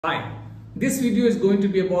Hi, this video is going to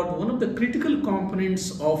be about one of the critical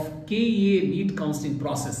components of KEA NEET counseling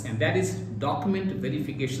process, and that is document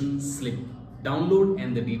verification slip, download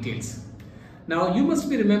and the details. Now you must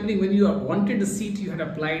be remembering when you wanted a seat, you had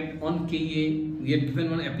applied on KEA, you had given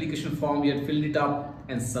one application form, you had filled it up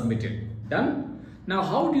and submitted. Done? Now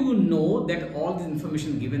how do you know that all the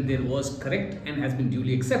information given there was correct and has been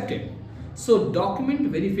duly accepted? So document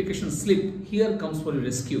verification slip here comes for your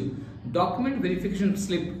rescue. Document verification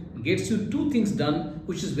slip gets you two things done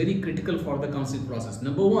which is very critical for the counseling process.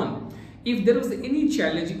 Number one, if there was any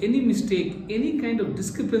challenge, any mistake, any kind of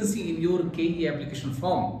discrepancy in your KEA application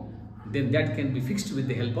form, then that can be fixed with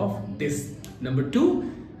the help of this. Number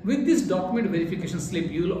two, with this document verification slip,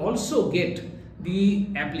 you will also get the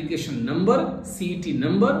application number, CET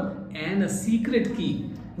number and a secret key,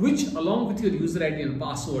 which along with your user ID and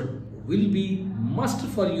password will be must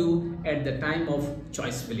for you at the time of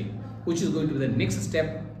choice filling, which is going to be the next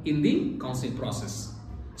step in the counseling process.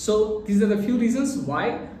 So these are the few reasons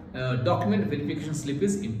why document verification slip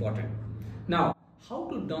is important. Now, how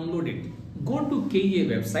to download it? Go to KEA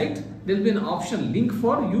website. There will be an option link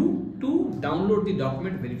for you to download the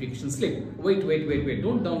document verification slip. Wait,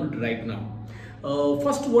 don't download it right now.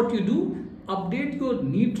 First what you do, update your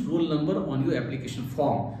NEET roll number on your application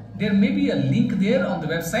form. There may be a link there on the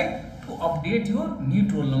website to update your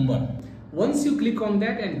NEET roll number. Once you click on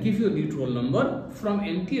that and give your NEET roll number, from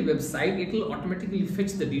NTA website, it will automatically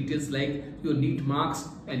fetch the details like your NEET marks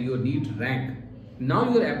and your NEET rank.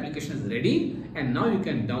 Now your application is ready and now you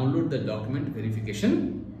can download the document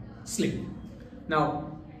verification slip.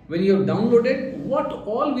 Now, when you have downloaded, what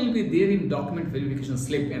all will be there in document verification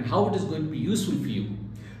slip and how it is going to be useful for you?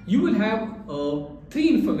 You will have three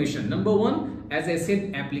information. Number one, as I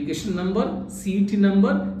said, application number, CET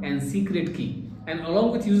number and secret key. And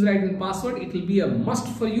along with user ID and password, it will be a must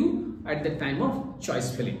for you at the time of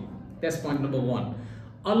choice filling. That's point number one.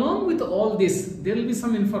 Along with all this, there will be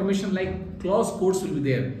some information like clause codes will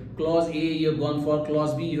be there. Clause A you have gone for,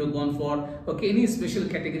 clause B you have gone for. Okay, any special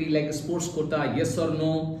category like a sports quota, yes or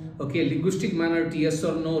no. Okay, linguistic minority, yes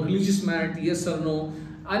or no. Religious minority, yes or no.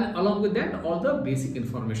 And along with that, all the basic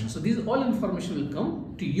information. So these all information will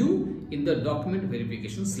come to you in the document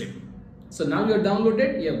verification slip. So now you have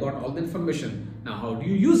downloaded, you have got all the information. Now how do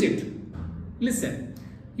you use it? Listen,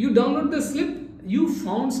 you download the slip, you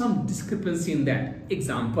found some discrepancy in that.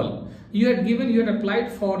 Example, you had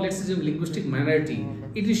applied for, let's assume, linguistic minority.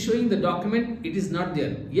 It is showing the document, it is not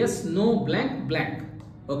there. Yes, no, blank, blank.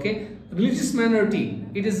 Okay, religious minority,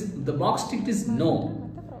 it is, the box ticked is no.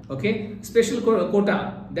 Okay, special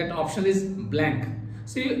quota, that option is blank.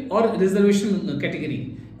 So or reservation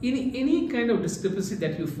category. In any kind of discrepancy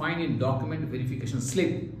that you find in document verification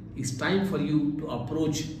slip, it's time for you to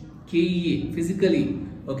approach KEA physically.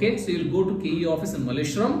 Okay, so you'll go to KEA office in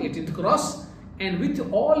Malleshwaram, 18th Cross, and with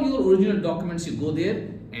all your original documents, you go there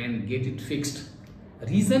and get it fixed.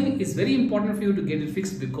 Reason is very important for you to get it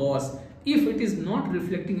fixed because if it is not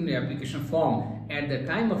reflecting in your application form, at the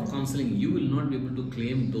time of counseling, you will not be able to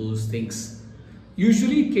claim those things.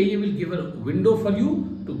 Usually, KEA will give a window for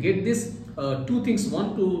you to get this. Two things: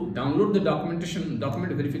 one, to download the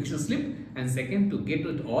document verification slip, and second, to get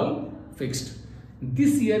it all fixed.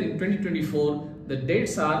 This year in 2024, the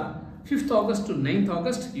dates are 5th August to 9th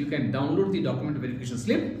August. You can download the document verification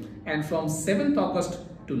slip, and from 7th August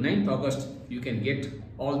to 9th August, you can get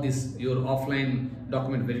all this, your offline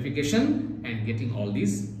document verification and getting all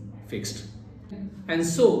these fixed. And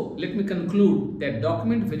so let me conclude that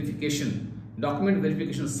document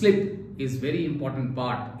verification slip is very important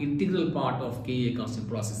part, integral part of KEA counseling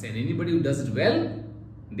process, and anybody who does it well,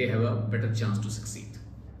 they have a better chance to succeed.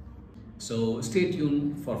 So stay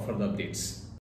tuned for further updates.